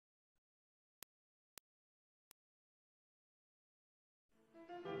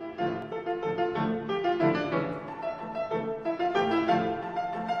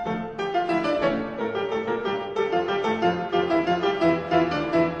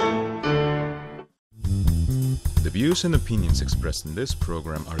views and opinions expressed in this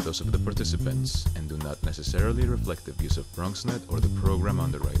program are those of the participants and do not necessarily reflect the views of BronxNet or the program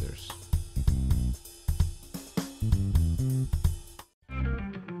underwriters.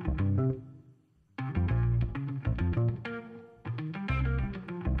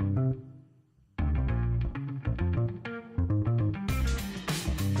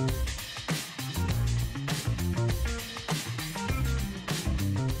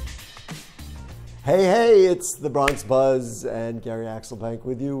 Hey, it's the Bronx Buzz and Gary Axelbank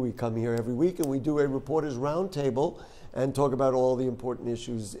with you. We come here every week and we do a reporters roundtable and talk about all the important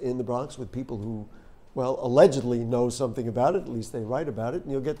issues in the Bronx with people who, well, allegedly know something about it. At least they write about it.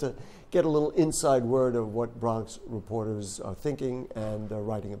 And you'll get to get a little inside word of what Bronx reporters are thinking and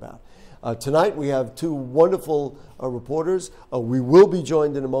writing about. Tonight we have two wonderful reporters. We will be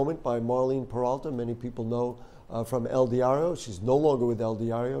joined in a moment by Marlene Peralta. Many people know from El Diario. She's no longer with El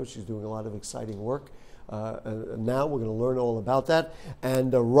Diario. She's doing a lot of exciting work. Now we're going to learn all about that.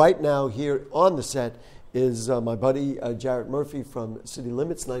 And right now here on the set is my buddy Jarrett Murphy from City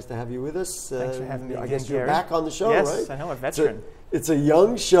Limits. Nice to have you with us. Thanks for having me again, I guess you're Gary. back on the show, yes, right? Yes, I know, a veteran. It's a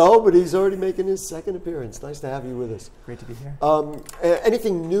young show, but he's already making his second appearance. Nice to have you with us. Great to be here.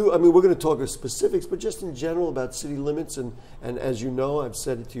 Anything new? I mean, we're going to talk of specifics, but just in general about City Limits. And as you know, I've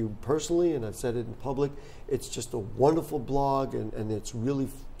said it to you personally, and I've said it in public. It's just a wonderful blog, and it's really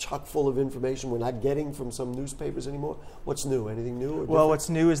chock full of information we're not getting from some newspapers anymore. What's new? Anything new? Or well, different? what's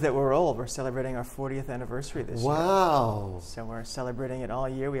new is that we're old. We're celebrating our 40th anniversary this year. Wow. So we're celebrating it all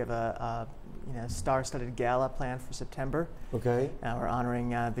year. We have a star-studded gala planned for September. Okay. We're honoring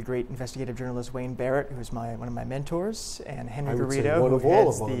the great investigative journalist Wayne Barrett, who's one of my mentors, and Henry I would say Garrido, one who of all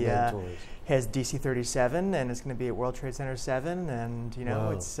has of our mentors. has DC 37, and it's going to be at World Trade Center 7. And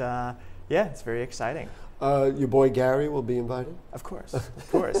Wow. it's very exciting. Your boy Gary will be invited? Of course,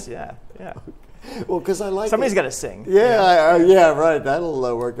 yeah. Well, because I like Somebody's it. got to sing. Yeah, yeah, right.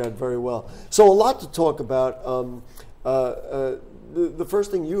 That'll work out very well. So a lot to talk about. The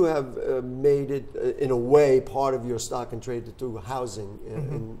first thing, you have made it, in a way, part of your stock and trade through housing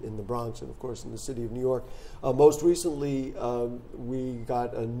in the Bronx and, of course, in the city of New York. Most recently, we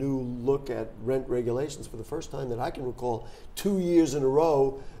got a new look at rent regulations for the first time that I can recall. 2 years in a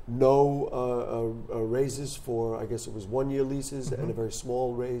row, no raises for, I guess it was 1-year leases, and a very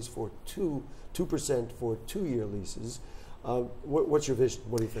small raise for 2% for 2-year leases. What's your vision?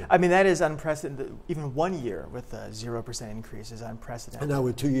 What do you think? I mean, that is unprecedented. Even 1 year with a 0% increase is unprecedented. And now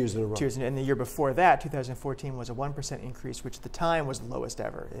we're 2 years in a row. 2 years, and the year before that, 2014, was a 1% increase, which at the time was the lowest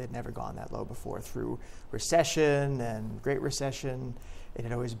ever. It had never gone that low before. Through recession and Great Recession, it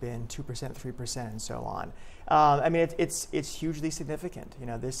had always been 2%, 3%, and so on. I mean, it's hugely significant. You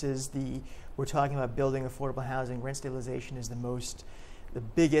know, we're talking about building affordable housing. Rent stabilization is the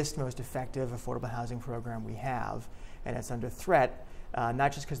biggest, most effective affordable housing program we have. And it's under threat,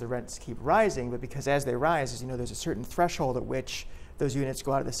 not just because the rents keep rising, but because as they rise, as you know, there's a certain threshold at which those units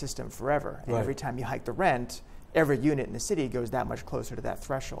go out of the system forever. And every time you hike the rent, every unit in the city goes that much closer to that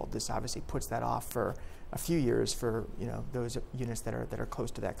threshold. This obviously puts that off for a few years for those units that are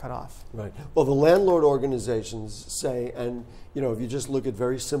close to that cutoff. Right. Well, the landlord organizations say, and if you just look at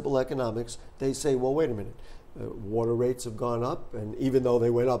very simple economics, they say, well, wait a minute, water rates have gone up, and even though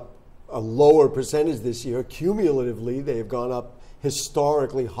they went up a lower percentage this year, cumulatively they have gone up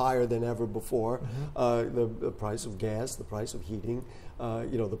historically higher than ever before. The price of gas, the price of heating,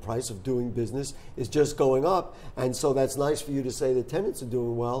 the price of doing business is just going up. And so that's nice for you to say the tenants are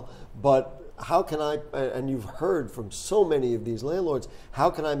doing well, but how can I, and you've heard from so many of these landlords, how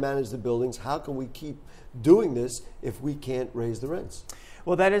can I manage the buildings? How can we keep doing this if we can't raise the rents?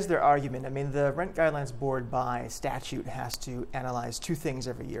 Well, that is their argument. I mean, the Rent Guidelines Board by statute has to analyze two things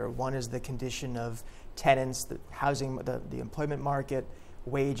every year. One is the condition of tenants, the housing, the employment market,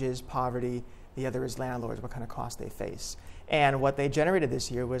 wages, poverty. The other is landlords, what kind of costs they face. And what they generated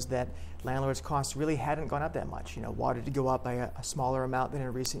this year was that landlords' costs really hadn't gone up that much. Water did go up by a smaller amount than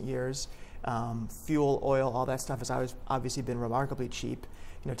in recent years. Fuel, oil, all that stuff has obviously been remarkably cheap.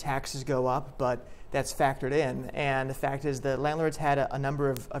 Taxes go up, but that's factored in. And the fact is the landlords had a number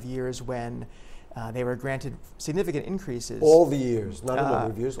of years when they were granted significant increases. All the years, not a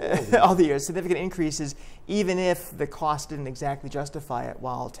number of years, all the years. All the years, significant increases, even if the cost didn't exactly justify it,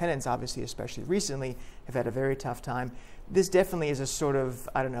 while tenants, obviously, especially recently, have had a very tough time. This definitely is a sort of,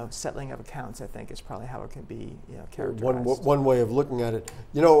 settling of accounts, I think, is probably how it can be characterized. One way of looking at it.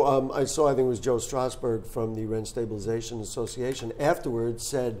 I think it was Joe Strasberg from the Rent Stabilization Association afterwards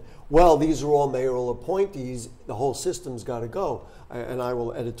said, well, these are all mayoral appointees, the whole system's got to go. And I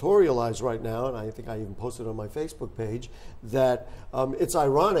will editorialize right now, and I think I even posted on my Facebook page, that it's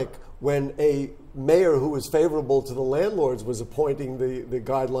ironic when a mayor who was favorable to the landlords was appointing the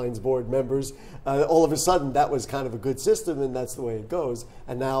guidelines board members, all of a sudden that was kind of a good system, and that's the way it goes.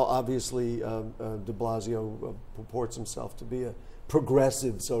 And now, obviously, de Blasio purports himself to be a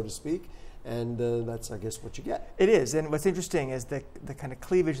progressive, so to speak, and that's, I guess, what you get. It is, and what's interesting is the kind of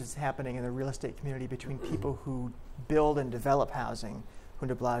cleavage that's happening in the real estate community between people who build and develop housing, whom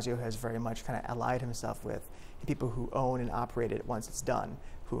de Blasio has very much kind of allied himself with, and people who own and operate it once it's done,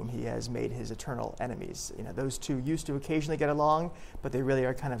 whom he has made his eternal enemies. You know, those two used to occasionally get along, but they really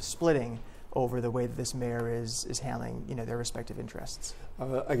are kind of splitting over the way that this mayor is handling, you know, their respective interests.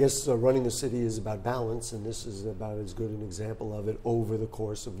 I guess running the city is about balance, and this is about as good an example of it over the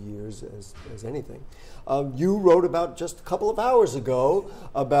course of years as anything. You wrote about just a couple of hours ago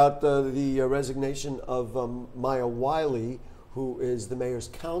about the resignation of Maya Wiley, who is the mayor's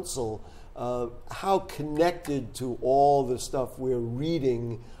counsel. How connected to all the stuff we're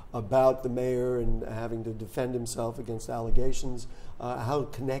reading about the mayor and having to defend himself against allegations, how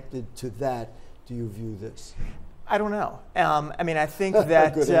connected to that do you view this? I don't know. I mean, I think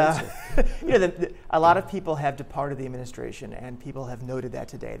that you know, a lot of people have departed the administration, and people have noted that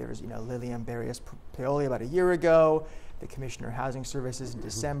today. There was, you know, Lilian Barrios-Paoli about a year ago, the Commissioner of Housing Services in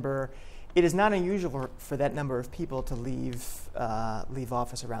December. It is not unusual for that number of people to leave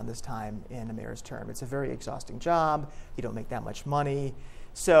office around this time in a mayor's term. It's a very exhausting job. You don't make that much money.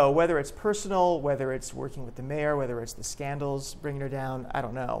 So whether it's personal, whether it's working with the mayor, whether it's the scandals bringing her down, I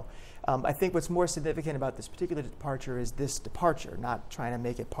don't know. I think what's more significant about this particular departure is this departure, not trying to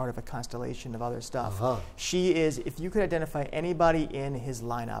make it part of a constellation of other stuff. She is, if you could identify anybody in his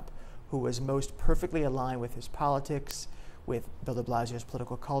lineup who was most perfectly aligned with his politics, with Bill de Blasio's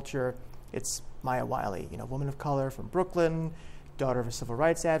political culture, it's Maya Wiley, you know, woman of color from Brooklyn, daughter of a civil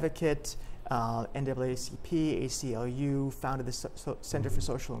rights advocate, NAACP, ACLU, founded the Center for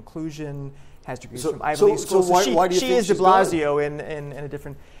Social Inclusion, has degrees from Ivy League schools. So why do you think she is de she's gone? Blasio in a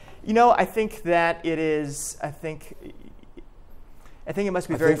different, you know, I think that it is, I think it must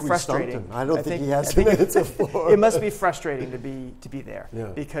be very frustrating. I don't think he has an answer for it must be frustrating to be there, yeah.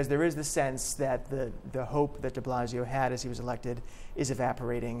 Because there is the sense that the hope that de Blasio had as he was elected is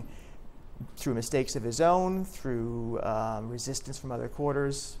evaporating through mistakes of his own, through resistance from other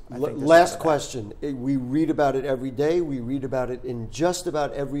quarters. Last question. We read about it every day. We read about it in just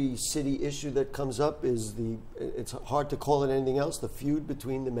about every city issue that comes up. It's hard to call it anything else, the feud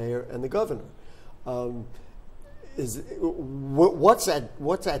between the mayor and the governor. What's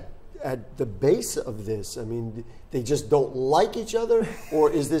at the base of this? I mean, they just don't like each other,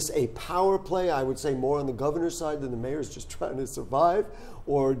 or is this a power play? I would say more on the governor's side than the mayor's just trying to survive.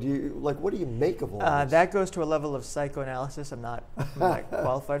 Or do you what do you make of all this? That goes to a level of psychoanalysis I'm not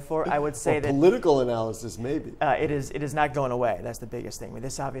qualified for. I would say that political analysis, maybe. It is not going away. That's the biggest thing. I mean,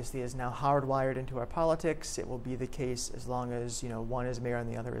 this obviously is now hardwired into our politics. It will be the case as long as, you know, one is mayor and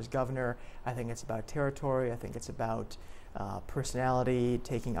the other is governor. I think it's about territory. I think it's about personality,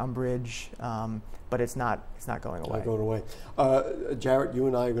 taking umbrage, but it's not going away. Not going away. Jarrett, you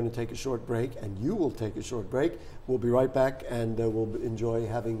and I are going to take a short break, and you will take a short break. We'll be right back, and we'll enjoy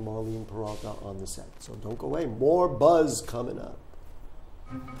having Marlene Peralta on the set. So don't go away. More buzz coming up.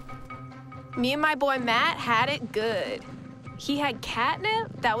 Me and my boy Matt had it good. He had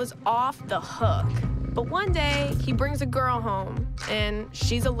catnip that was off the hook. But one day, he brings a girl home, and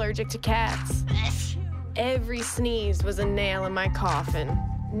she's allergic to cats. Every sneeze was a nail in my coffin.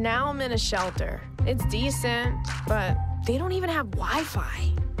 Now I'm in a shelter. It's decent, but they don't even have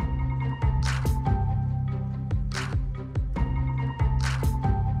Wi-Fi.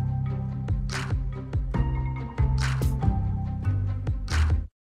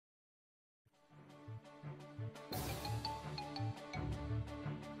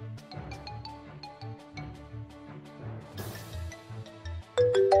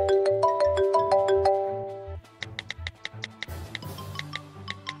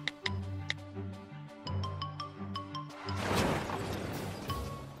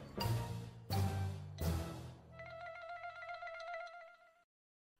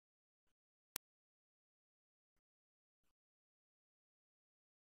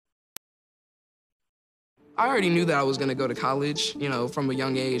 I already knew that I was going to go to college, you know, from a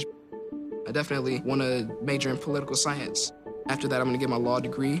young age. I definitely want to major in political science. After that, I'm going to get my law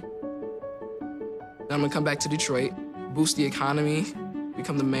degree. Then I'm going to come back to Detroit, boost the economy,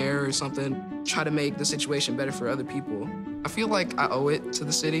 become the mayor or something, try to make the situation better for other people. I feel like I owe it to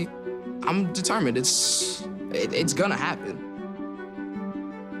the city. I'm determined. It's going to happen.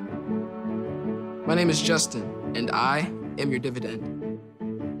 My name is Justin, and I am your dividend.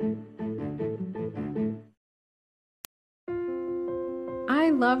 I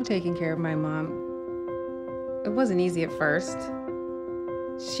love taking care of my mom. It wasn't easy at first.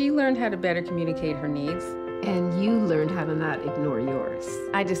 She learned how to better communicate her needs. And you learned how to not ignore yours.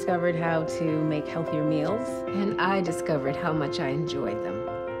 I discovered how to make healthier meals. And I discovered how much I enjoyed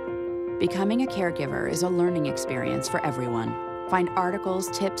them. Becoming a caregiver is a learning experience for everyone. Find articles,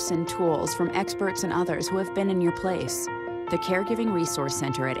 tips, and tools from experts and others who have been in your place. The Caregiving Resource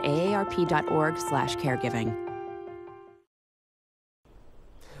Center at aarp.org/caregiving.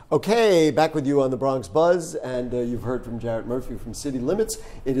 Okay, back with you on the Bronx Buzz, and you've heard from Jarrett Murphy from City Limits.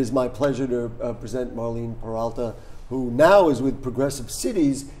 It is my pleasure to present Marlene Peralta, who now is with Progressive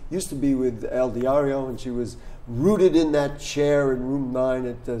Cities, used to be with El Diario, and she was rooted in that chair in room 9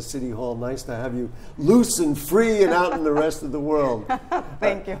 at City Hall. Nice to have you loose and free and out in the rest of the world.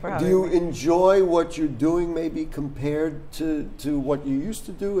 Thank you for having me. Do you enjoy what you're doing, maybe compared to what you used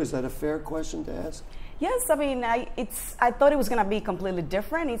to do? Is that a fair question to ask? Yes, I mean, I thought it was going to be completely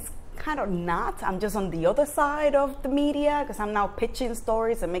different. It's kind of not. I'm just on the other side of the media because I'm now pitching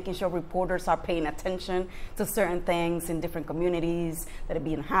stories and making sure reporters are paying attention to certain things in different communities, that it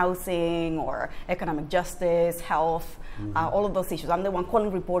be in housing or economic justice, health, all of those issues. I'm the one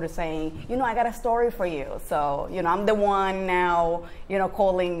calling reporters saying, you know, I got a story for you. So, you know, I'm the one now, you know,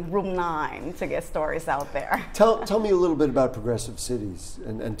 calling room 9 to get stories out there. Tell me a little bit about Progressive Cities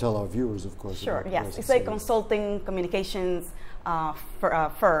and tell our viewers, of course. Sure, yes. It's a consulting communications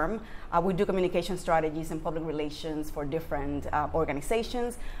firm. We do communication strategies and public relations for different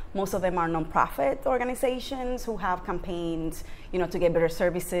organizations. Most of them are nonprofit organizations who have campaigned, you know, to get better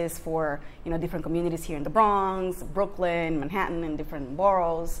services for, you know, different communities here in the Bronx, Brooklyn, Manhattan, and different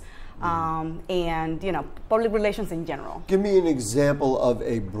boroughs. And, you know, public relations in general. Give me an example of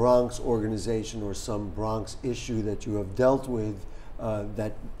a Bronx organization or some Bronx issue that you have dealt with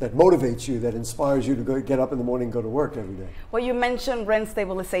that motivates you, that inspires you to get up in the morning and go to work every day. Well, you mentioned rent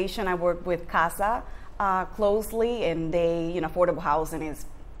stabilization. I work with CASA closely, and they, you know, affordable housing is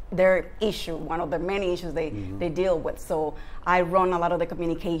their issue, one of the many issues they deal with. So I run a lot of the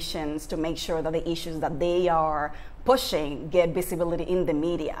communications to make sure that the issues that they are pushing get visibility in the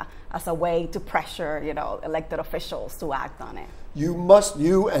media as a way to pressure, you know, elected officials to act on it.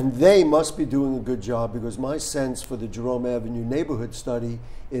 You and they must be doing a good job, because my sense for the Jerome Avenue neighborhood study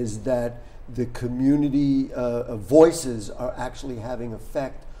is that the community voices are actually having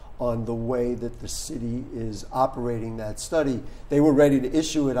effect on the way that the city is operating that study. They were ready to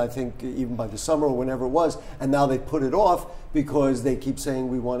issue it, I think, even by the summer or whenever it was, and now they put it off because they keep saying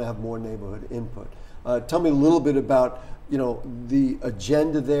we want to have more neighborhood input. Tell me a little bit about, you know, the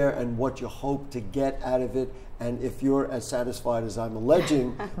agenda there and what you hope to get out of it, and if you're as satisfied as I'm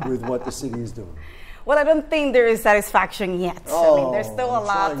alleging with what the city is doing. Well, I don't think there is satisfaction yet. Oh, I mean, there's still a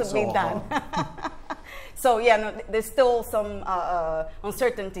lot to be done. So yeah, no, there's still some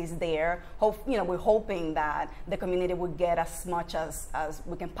uncertainties there. We're hoping that the community would get as much as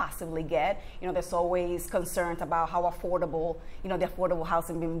we can possibly get. You know, there's always concerns about how affordable, you know, the affordable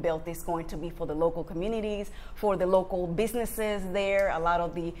housing being built is going to be for the local communities, for the local businesses there. A lot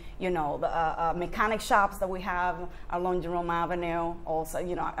of the, you know, the mechanic shops that we have along Jerome Avenue also,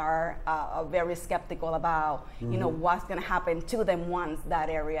 you know, are very skeptical about, you know, what's going to happen to them once that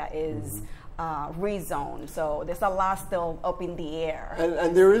area is rezoned. So there's a lot still up in the air.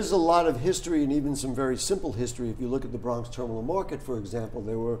 And there is a lot of history, and even some very simple history. If you look at the Bronx Terminal Market, for example,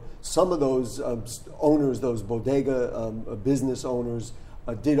 there were some of those owners, those bodega business owners,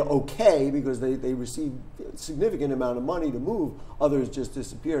 did okay because they received a significant amount of money to move. Others just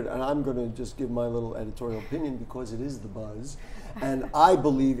disappeared. And I'm going to just give my little editorial opinion because it is the buzz. And I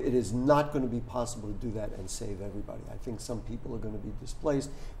believe it is not going to be possible to do that and save everybody. I think some people are going to be displaced,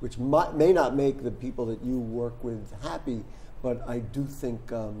 which may not make the people that you work with happy, but I do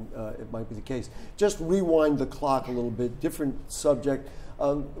think it might be the case. Just rewind the clock a little bit, different subject.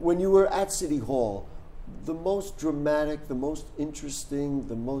 When you were at City Hall, the most dramatic, the most interesting,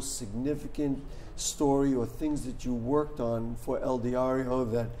 the most significant story or things that you worked on for El Diario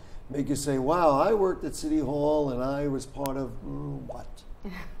that make you say, wow, I worked at City Hall and I was part of what?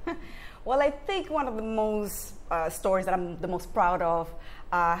 Well, I think one of the most stories that I'm the most proud of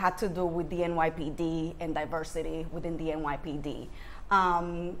had to do with the NYPD and diversity within the NYPD.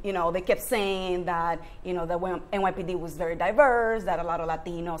 You know, they kept saying that, you know, the NYPD was very diverse, that a lot of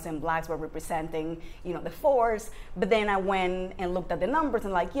Latinos and blacks were representing, you know, the force. But then I went and looked at the numbers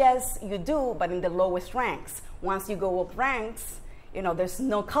and like, yes, you do, but in the lowest ranks. Once you go up ranks, you know, there's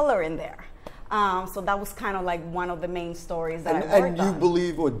no color in there. So that was kind of like one of the main stories that I worked And you on.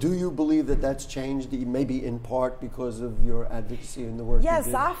 believe, or do you believe that that's changed, maybe in part because of your advocacy and the work you Yes,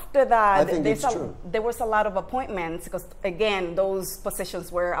 did? after that, I think it's true. there was a lot of appointments because, again, those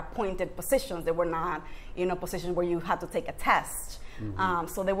positions were appointed positions. They were not, positions where you had to take a test.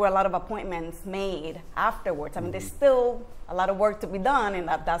 So there were a lot of appointments made afterwards. I mean, there's still a lot of work to be done, and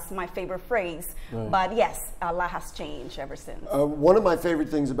that's my favorite phrase. Right. But yes, a lot has changed ever since. One of my favorite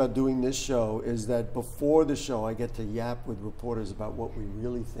things about doing this show is that before the show, I get to yap with reporters about what we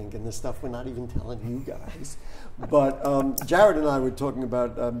really think and the stuff we're not even telling you guys. But Jared and I were talking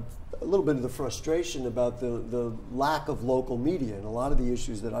about a little bit of the frustration about the lack of local media, and a lot of the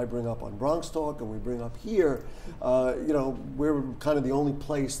issues that I bring up on Bronx Talk and we bring up here. We're kind of the only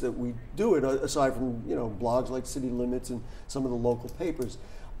place that we do it, aside from blogs like City Limits and some of the local papers.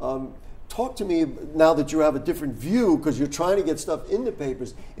 Talk to me now that you have a different view, because you're trying to get stuff in the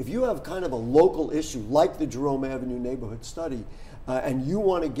papers. If you have kind of a local issue like the Jerome Avenue neighborhood study, and you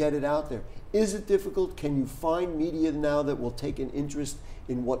want to get it out there, is it difficult? Can you find media now that will take an interest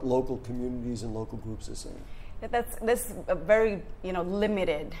in what local communities and local groups are saying? That's a very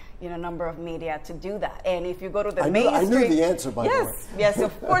limited number of media to do that. And if you go to the mainstream, I knew the answer, by the way. Yes,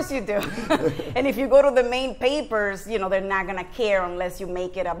 of course you do. And if you go to the main papers, they're not going to care unless you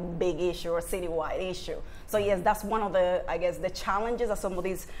make it a big issue or citywide issue. So yes, that's one of the, I guess, the challenges that some of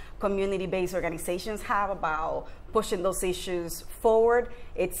these community-based organizations have about pushing those issues forward.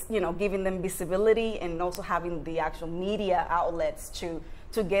 It's giving them visibility and also having the actual media outlets to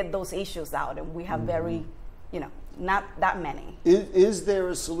get those issues out. And we have very not that many. Is there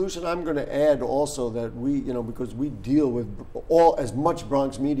a solution? I'm going to add also that we, because we deal with as much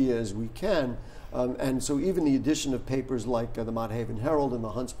Bronx media as we can, and so even the addition of papers like the Mott Haven Herald and the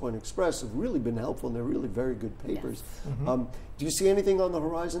Hunts Point Express have really been helpful, and they're really very good papers. Yes. Do you see anything on the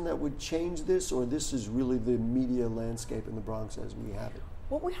horizon that would change this, or this is really the media landscape in the Bronx as we have it?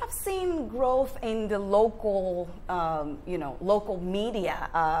 Well, we have seen growth in the local, local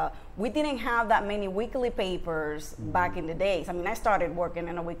media. We didn't have that many weekly papers back in the days. I mean, I started working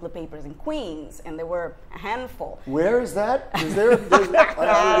in a weekly papers in Queens, and there were a handful. Where is that? Is there?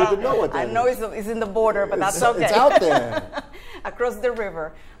 I don't even know what that is. I know it's in the border, but that's okay. It's out there. Across the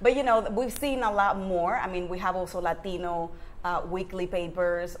river. But, we've seen a lot more. I mean, we have also Latino weekly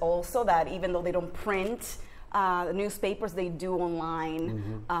papers also that even though they don't print, the newspapers, they do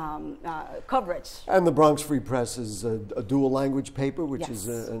online coverage. And the Bronx Free Press is a dual language paper, which Yes.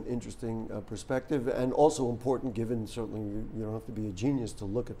 is an interesting perspective, and also important given certainly you don't have to be a genius to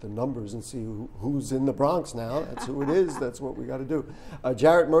look at the numbers and see who's in the Bronx now. That's who it is. That's what we got to do.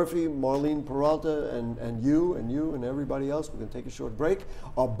 Jarrett Murphy, Marlene Peralta, and you and everybody else. We're going to take a short break.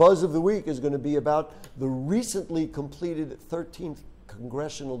 Our buzz of the week is going to be about the recently completed 13th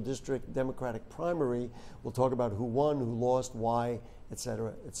Congressional District Democratic primary. We'll talk about who won, who lost, why, et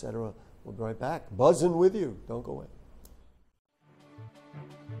cetera, et cetera. We'll be right back. Buzzing with you. Don't go away.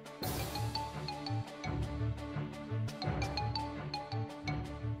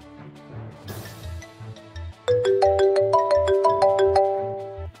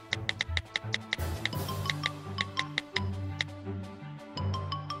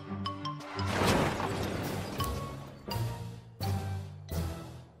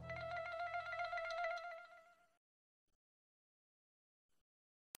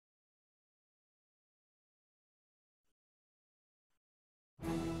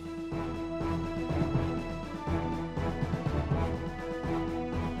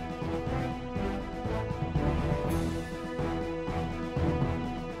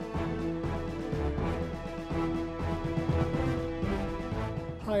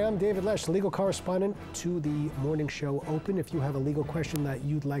 Hi, I'm David Lesh, legal correspondent to the Morning Show Open. If you have a legal question that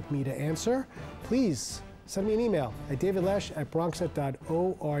you'd like me to answer, please send me an email at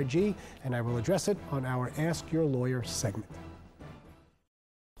davidlesh@bronxnet.org, and I will address it on our Ask Your Lawyer segment.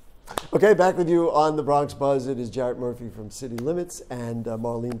 Okay, back with you on the Bronx Buzz. It is Jarrett Murphy from City Limits and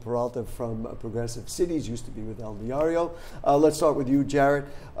Marlene Peralta from Progressive Cities, used to be with El Diario. Let's start with you, Jarrett.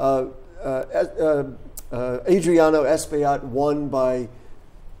 Adriano Espaillat won by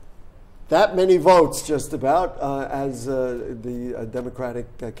that many votes, just about, as the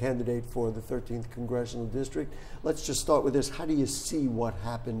Democratic candidate for the 13th Congressional District. Let's just start with this. How do you see what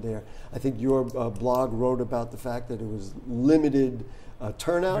happened there? I think your blog wrote about the fact that it was limited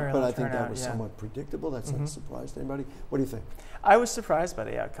turnout, but I think that was somewhat predictable. That's not a surprise to anybody. What do you think? I was surprised by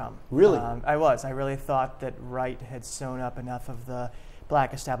the outcome. Really? I was. I really thought that Wright had sewn up enough of the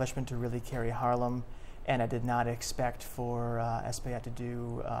black establishment to really carry Harlem. and I did not expect for Espaillat to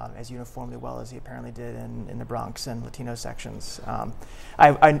do as uniformly well as he apparently did in the Bronx and Latino sections.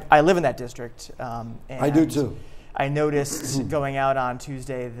 I live in that district. And I do too. I noticed going out on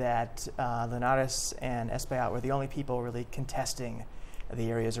Tuesday that Linares and Espaillat were the only people really contesting the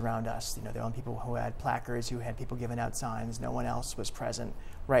areas around us. You know, the only people who had placards, who had people giving out signs. No one else was present.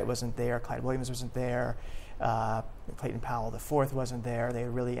 Wright wasn't there. Clyde Williams wasn't there. Clayton Powell IV wasn't there. They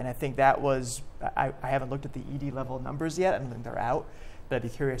really, and I think that was, I haven't looked at the ED level numbers yet. I don't think they're out, but I'd be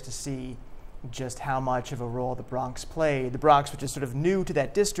curious to see just how much of a role the Bronx played. The Bronx, which is sort of new to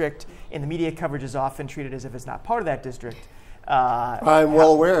that district, and the media coverage is often treated as if it's not part of that district. I'm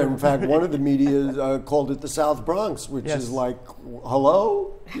well aware. In fact, one of the media called it the South Bronx, which is like,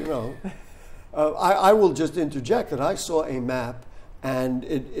 hello? You know. I will just interject that I saw a map, and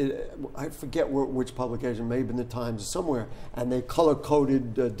I forget which publication, maybe in the Times or somewhere, and they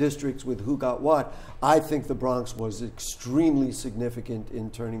color-coded districts with who got what. I think the Bronx was extremely significant in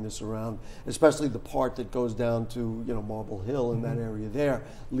turning this around, especially the part that goes down to, you know, Marble Hill and that area there,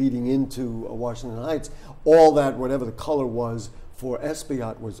 leading into Washington Heights. All that, whatever the color was for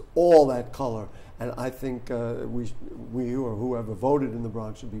Espaillat, was all that color. And I think we or whoever voted in the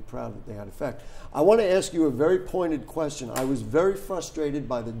Bronx should be proud that they had effect. I want to ask you a very pointed question. I was very frustrated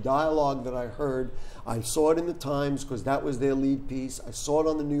by the dialogue that I heard. I saw it in the Times because that was their lead piece. I saw it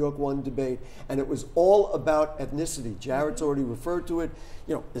on the New York One debate, and it was all about ethnicity. Jared's already referred to it.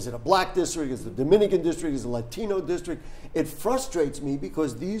 You know, is it a black district? Is it a Dominican district? Is it a Latino district? It frustrates me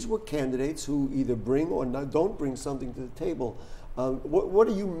because these were candidates who either bring or don't bring something to the table. What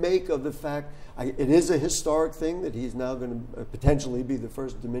do you make of the fact it is a historic thing that he's now going to potentially be the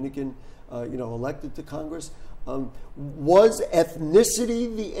first Dominican, elected to Congress? Was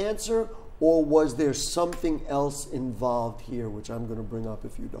ethnicity the answer, or was there something else involved here, which I'm going to bring up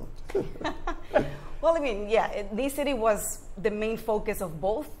if you don't? Well, I mean, yeah, this city was the main focus of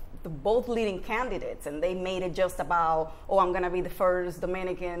both leading candidates, and they made it just about, I'm going to be the first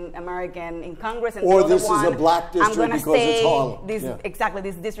Dominican American in Congress, and or this is a black district because it's Harlem. Exactly,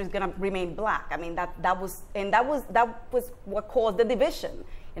 this district is going to remain black. I mean, that was what caused the division.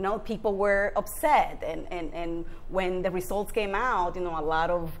 You know, people were upset, and when the results came out, a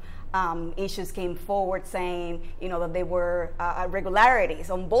lot of issues came forward saying, that there were irregularities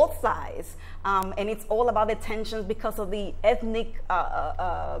on both sides. And it's all about the tensions because of the ethnic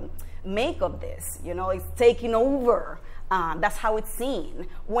make of this. It's taking over. That's how it's seen.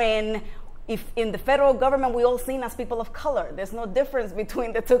 When if in the federal government we all seen as people of color, there's no difference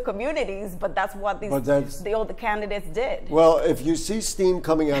between the two communities, but that's what the other candidates did. Well, if you see steam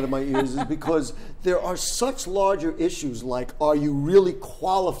coming out of my ears, is because there are such larger issues like, are you really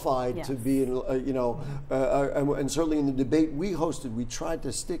qualified to be, and certainly in the debate we hosted, we tried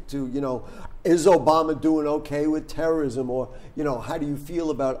to stick to, is Obama doing okay with terrorism, or, how do you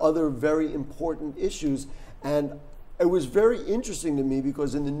feel about other very important issues? And it was very interesting to me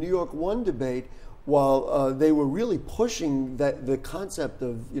because in the New York One debate, while they were really pushing the concept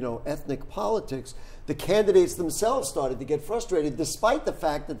of ethnic politics, the candidates themselves started to get frustrated, despite the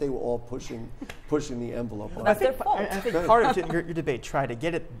fact that they were all pushing the envelope. I think part of your debate tried to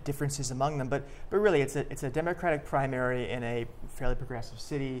get at differences among them, but really it's a Democratic primary in a fairly progressive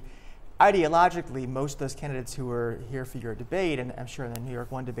city. Ideologically, most of those candidates who were here for your debate, and I'm sure in the New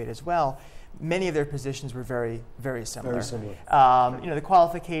York One debate as well, many of their positions were very, very similar. Very similar. The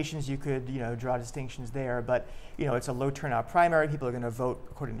qualifications, you could draw distinctions there, but it's a low turnout primary. People are going to vote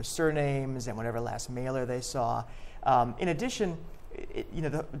according to surnames and whatever last mailer they saw. In addition,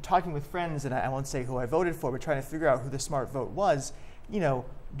 talking with friends, and I won't say who I voted for, but trying to figure out who the smart vote was. Do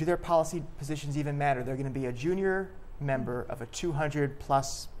their policy positions even matter? They're going to be a junior member of a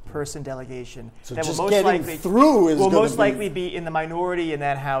 200+ person delegation so that just will most likely be in the minority in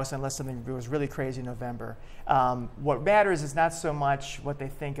that house unless something goes really crazy in November. What matters is not so much what they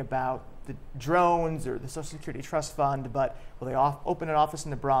think about the drones or the Social Security Trust Fund, but will they open an office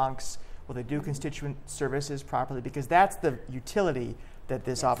in the Bronx? Will they do constituent services properly? Because that's the utility that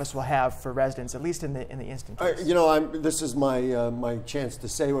this office will have for residents, at least in the instant case. This is my chance to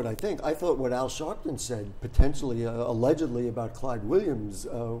say what I think. I thought what Al Sharpton said, potentially, allegedly about Clyde Williams,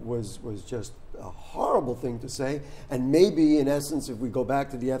 was just a horrible thing to say. And maybe, in essence, if we go back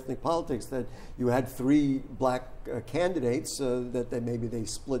to the ethnic politics, that you had 3 black candidates, that maybe they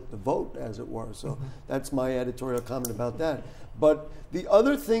split the vote, as it were. So that's my editorial comment about that. But the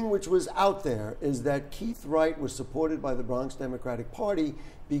other thing which was out there is that Keith Wright was supported by the Bronx Democratic Party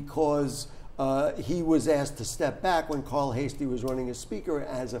because he was asked to step back when Carl Hastie was running as speaker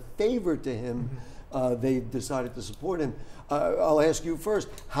as a favor to him they decided to support him. I'll ask you first,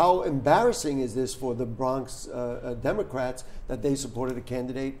 how embarrassing is this for the Bronx Democrats that they supported a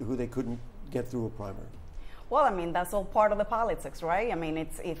candidate who they couldn't get through a primary? Well, I mean, that's all part of the politics, right? I mean,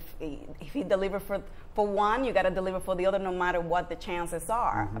 it's if he delivers for one, you got to deliver for the other, no matter what the chances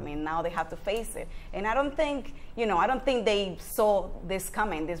are. I mean, now they have to face it, and I don't think, I don't think they saw this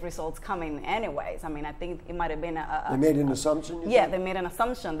coming, these results coming, anyways. I mean, I think it might have been they made an assumption. Yeah, they made an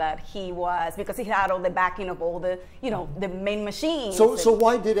assumption that he was, because he had all the backing of all the, the main machines. So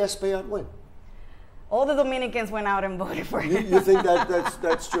why did Espaillat win? All the Dominicans went out and voted for him. You think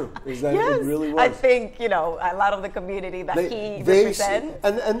that's true? Is that yes, it really was? I think, a lot of the community that he represents.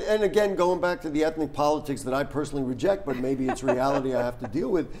 And again, going back to the ethnic politics that I personally reject, but maybe it's reality I have to deal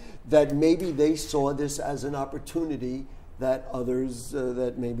with, that maybe they saw this as an opportunity that others,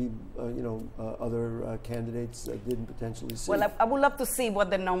 that maybe, other candidates didn't potentially see. Well, I would love to see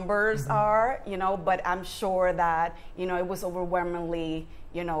what the numbers are, but I'm sure that, it was overwhelmingly,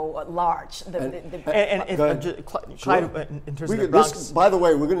 large. Clyde, in terms of the Bronx, by the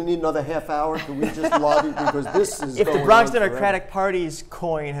way, we're going to need another half hour. Can we just lobby, because this is if going the Bronx on Democratic forever. Party's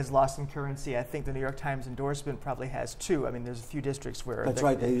coin has lost in currency, I think the New York Times endorsement probably has too. I mean, there's a few districts where That's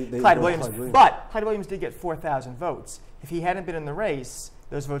right. Clyde Williams, but Clyde Williams did get 4,000 votes. If he hadn't been in the race,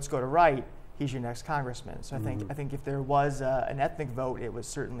 those votes go to Wright. He's your next congressman. So I think if there was an ethnic vote, it was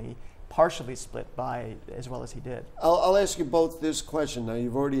certainly partially split by as well as he did. I'll ask you both this question. Now,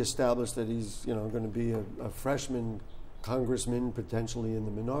 you've already established that he's going to be a freshman congressman, potentially in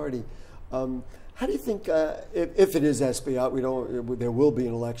the minority. How do you think, if it is Espaillat, there will be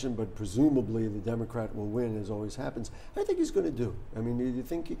an election, but presumably the Democrat will win, as always happens. How do you think he's going to do? I mean, do you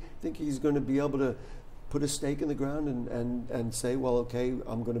think he's going to be able to put a stake in the ground and say, well, okay,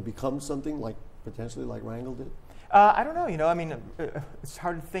 I'm going to become something potentially like Rangel did? I don't know. I mean, it's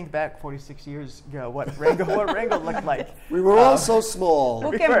hard to think back 46 years ago what Rangel looked like. We were all so small.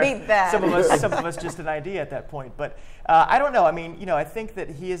 Who can beat that? Some of us just an idea at that point. But I don't know. I mean, I think that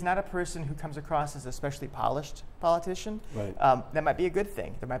he is not a person who comes across as an especially polished politician. Right. That might be a good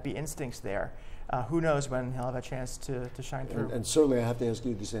thing. There might be instincts there. Who knows when he'll have a chance to shine through. And certainly I have to ask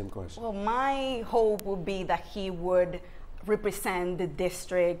you the same question. Well, my hope would be that he would represent the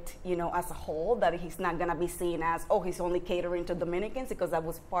district, as a whole, that he's not going to be seen as, he's only catering to Dominicans, because that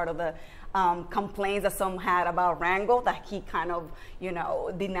was part of the complaints that some had about Rangel, that he kind of,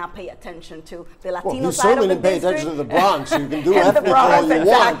 did not pay attention to the Latino side of the district. He certainly didn't pay attention to the Bronx. You can do ethnic all you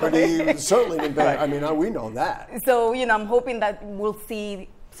want, but he certainly didn't pay. I mean, we know that. So, I'm hoping that we'll see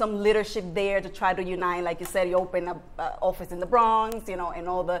some leadership there to try to unite. Like you said, you open an office in the Bronx, and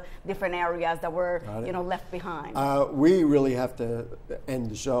all the different areas that were, left behind. We really have to end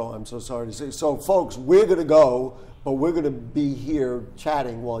the show. I'm so sorry to say. So, folks, we're going to go, but we're going to be here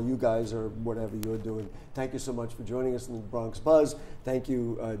chatting while you guys are whatever you're doing. Thank you so much for joining us in the Bronx Buzz. Thank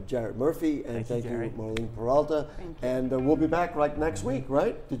you, Jared Murphy, and thank you, Marlene Peralta. And we'll be back next week,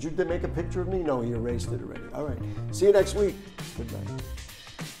 right? Did you make a picture of me? No, he erased it already. All right. See you next week. Good night.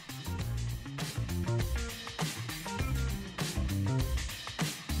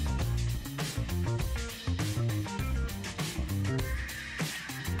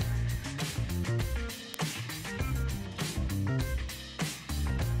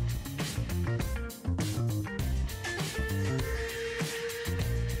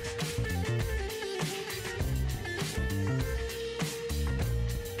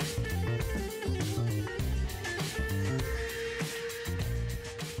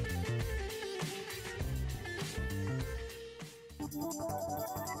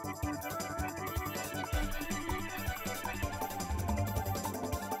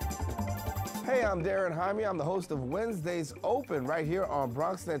 Hey, I'm Darren Jaime. I'm the host of Wednesdays Open right here on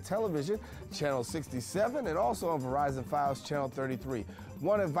BronxNet Television, Channel 67, and also on Verizon Files, Channel 33.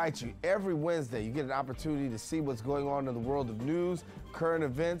 Want to invite you every Wednesday. You get an opportunity to see what's going on in the world of news, current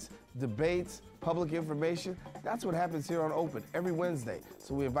events, debates, public information. That's what happens here on Open every Wednesday.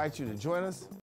 So we invite you to join us.